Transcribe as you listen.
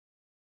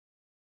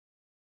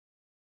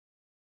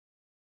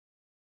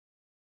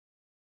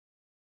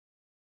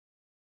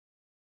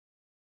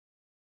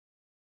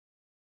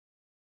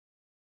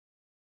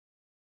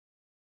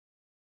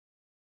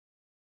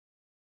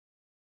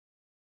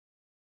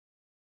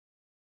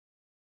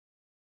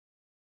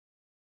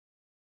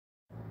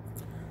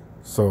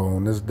So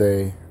on this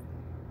day,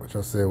 which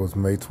I said was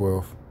May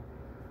 12th,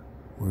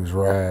 we was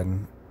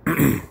riding.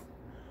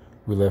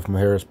 We left from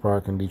Harris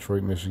Park in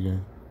Detroit,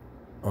 Michigan,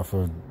 off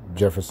of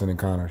Jefferson and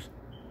Connors.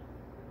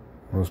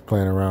 I was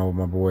playing around with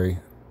my boy.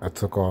 I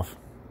took off,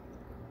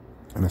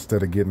 and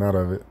instead of getting out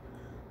of it,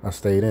 I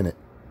stayed in it.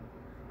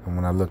 And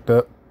when I looked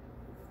up,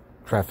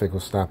 traffic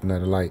was stopping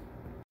at a light.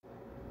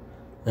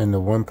 And the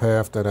one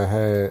path that I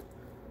had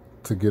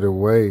to get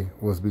away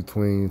was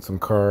between some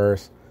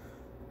cars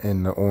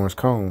and the orange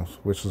cones,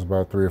 which was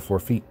about 3 or 4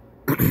 feet.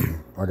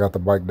 I got the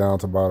bike down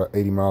to about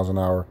 80 miles an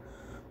hour.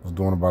 I was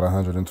doing about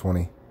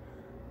 120.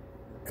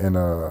 And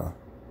the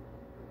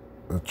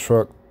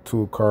truck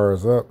 2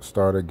 cars up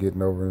started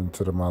getting over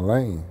into my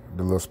lane,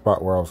 the little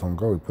spot where I was gonna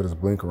go. He put his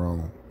blinker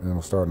on and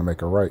was starting to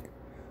make a right.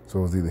 So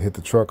it was either hit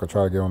the truck or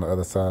try to get on the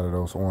other side of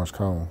those orange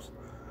cones.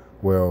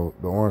 Well,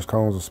 the orange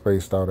cones are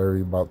spaced out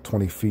every about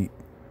 20 feet.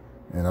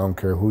 And I don't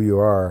care who you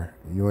are,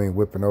 you ain't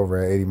whipping over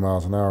at 80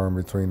 miles an hour in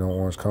between the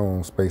orange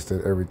cones spaced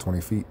at every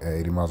 20 feet at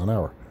 80 miles an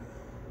hour.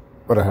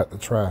 But I had to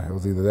try. It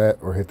was either that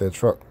or hit that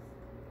truck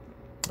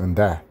and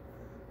die.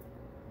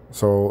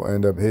 So I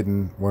ended up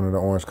hitting one of the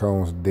orange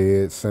cones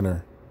dead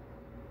center.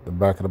 The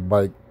back of the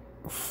bike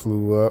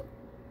flew up,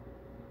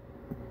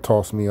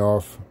 tossed me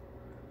off.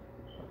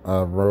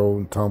 I rolled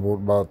and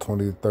tumbled about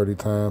 20 to 30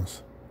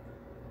 times.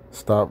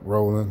 Stopped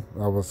rolling.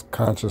 I was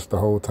conscious the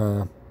whole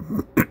time.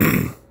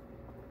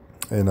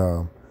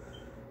 And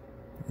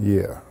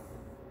yeah.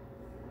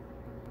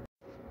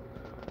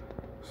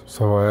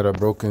 So I had a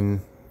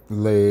broken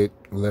leg,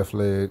 left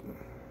leg,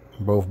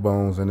 both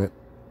bones in it,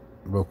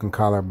 broken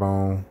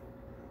collarbone,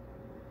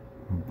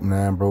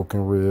 9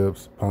 broken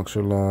ribs,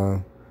 punctured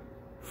lung,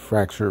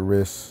 fractured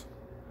wrist.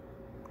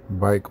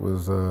 Bike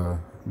was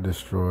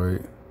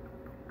destroyed,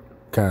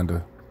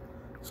 kinda.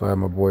 So I had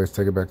my boys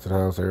take it back to the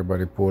house.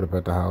 Everybody pulled up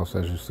at the house,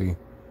 as you see.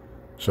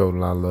 Showed a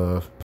lot of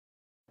love.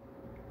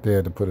 They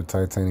had to put a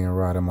titanium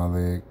rod in my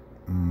leg.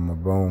 My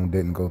bone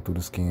didn't go through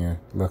the skin,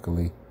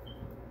 luckily.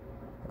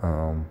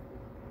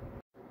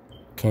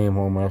 Came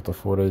home after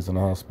 4 days in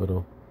the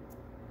hospital.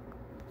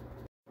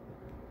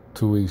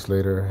 2 weeks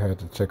later, I had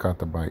to check out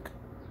the bike.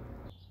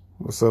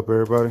 What's up,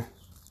 everybody?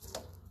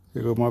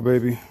 Here goes my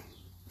baby.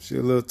 She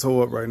a little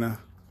toe up right now.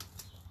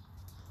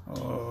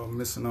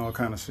 Missing all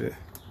kind of shit.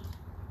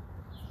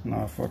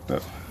 Nah, fucked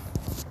up.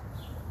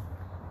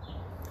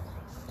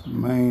 The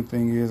main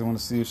thing is I want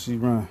to see if she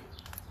run.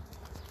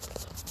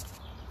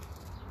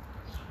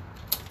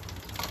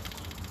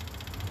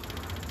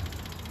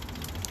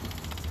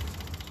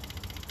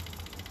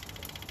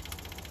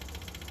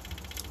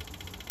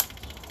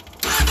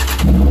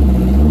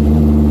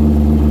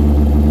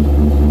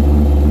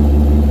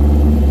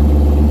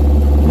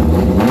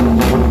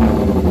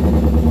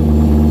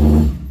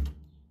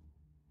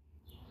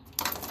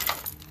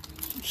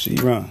 She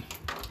run.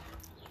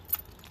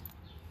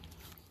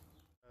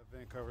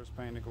 Vent covers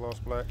painted gloss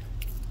black.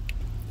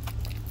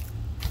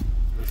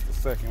 This is the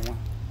second one.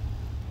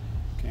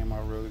 Came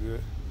out really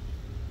good.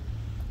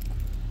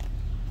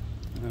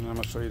 And then I'm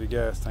gonna show you the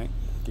gas tank.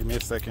 Give me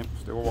a second.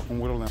 Still walking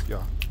with a limp,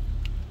 y'all.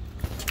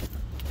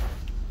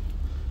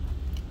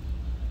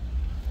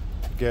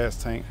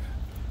 Gas tank.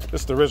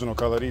 This is the original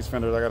color. These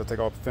fenders I gotta take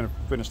off.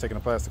 Finish taking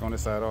the plastic on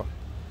this side off.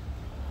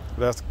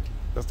 But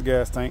that's the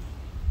gas tank.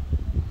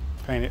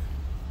 Painted.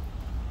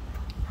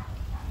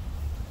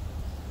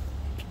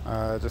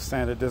 I just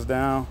sanded this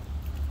down.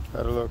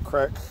 Had a little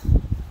crack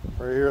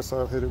right here,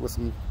 so I've hit it with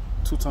some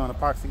 2-ton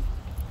epoxy.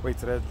 Wait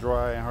till that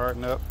dry and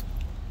harden up.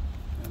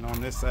 And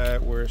on this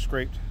side where it's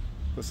scraped,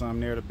 put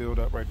something there to build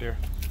up right there.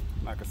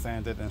 And I can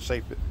sand it and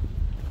shape it.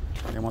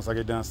 And once I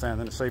get done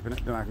sanding and shaping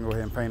it, then I can go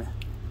ahead and paint it.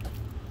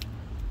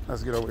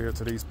 Let's get over here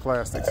to these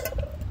plastics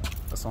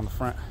that's on the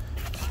front,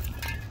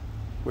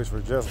 which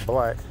were just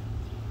black.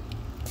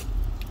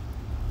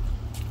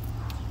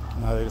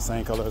 Now they're the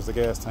same color as the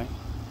gas tank.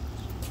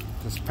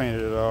 Just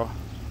painted it all.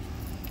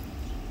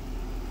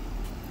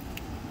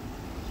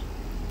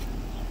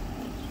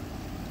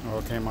 Oh,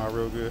 it came out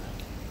real good.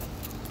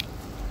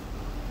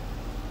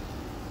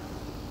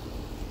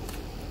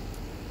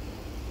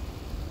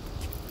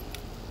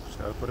 Just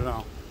gotta put it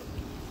on.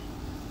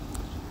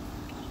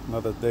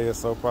 Another day or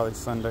so, probably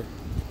Sunday.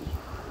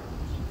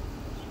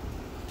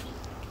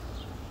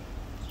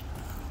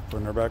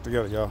 Putting her back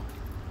together, y'all.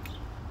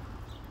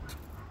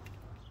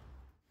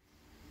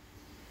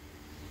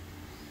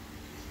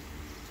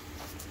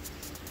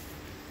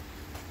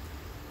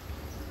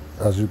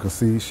 As you can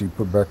see, she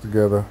put back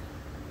together.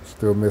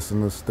 Still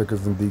missing the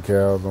stickers and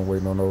decals. I'm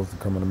waiting on those to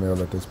come in the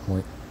mail at this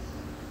point.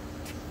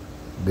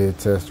 Did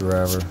test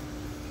driver.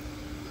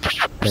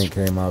 Paint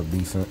came out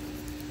decent.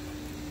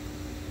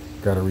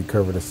 Got to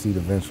recover the seat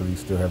eventually.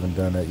 Still haven't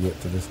done that yet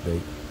to this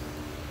date.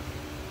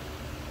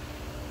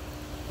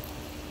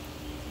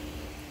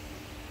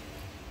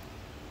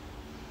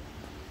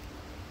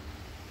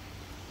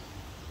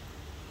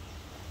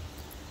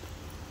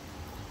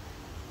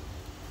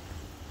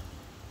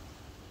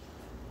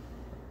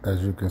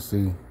 As you can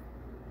see,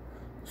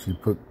 she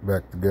put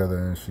back together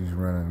and she's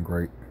running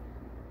great.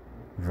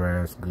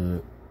 Drives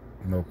good.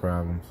 No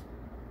problems.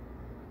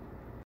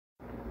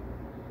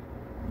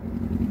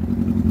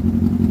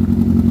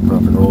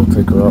 About to go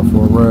take her out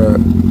for a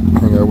ride.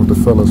 Hang out with the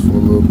fellas for a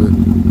little bit.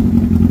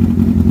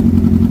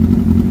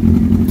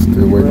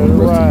 Still waiting on the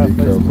rest of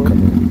the decals to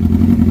come in.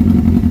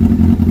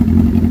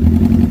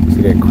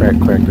 See that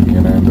cracked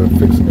again. I ended up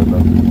fixing it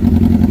though.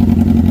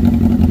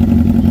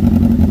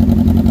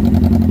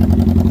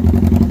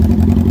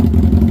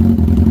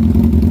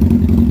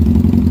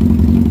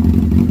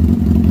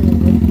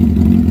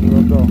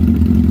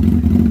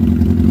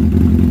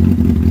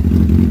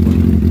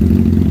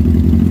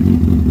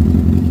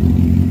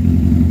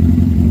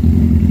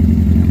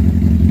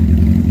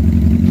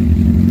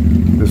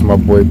 My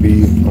boy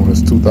B on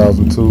his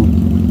 2002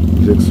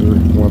 Gixxer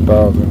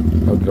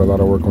 1000. I did a lot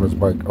of work on his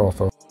bike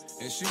also.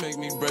 And she make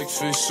me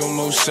breakfast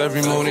almost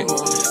every morning.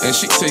 And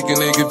she take a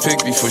nigga pic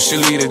before she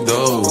leave the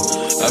door.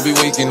 I be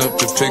waking up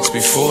the pics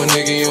before a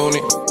nigga on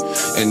it.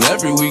 And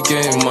every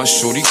weekend my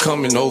shorty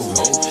coming over.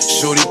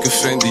 Shorty can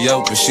Fendi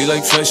out, but she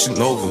like Fashion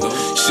Nova.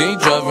 She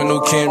ain't driving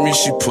no Camry,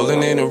 she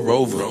pulling in a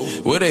Rover.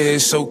 With her hair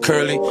so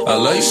curly, I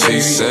like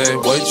she said,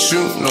 what you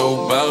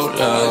know about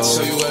us?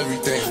 I tell you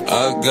everything.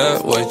 I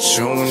got what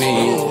you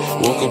need.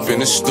 Woke up in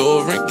the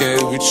store and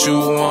get what you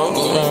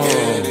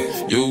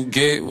want. You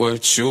get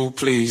what you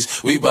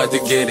please. We bout to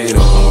get it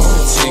on.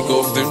 Take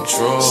off them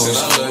drawers.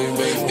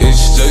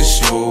 It's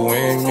just you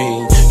and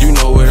me. You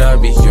know what I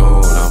be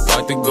on. I'm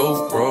about to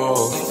go raw.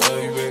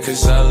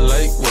 Cause I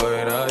like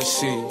what I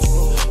see.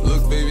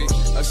 Look baby,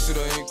 I said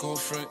I ain't gon'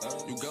 front.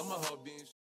 You got my heart being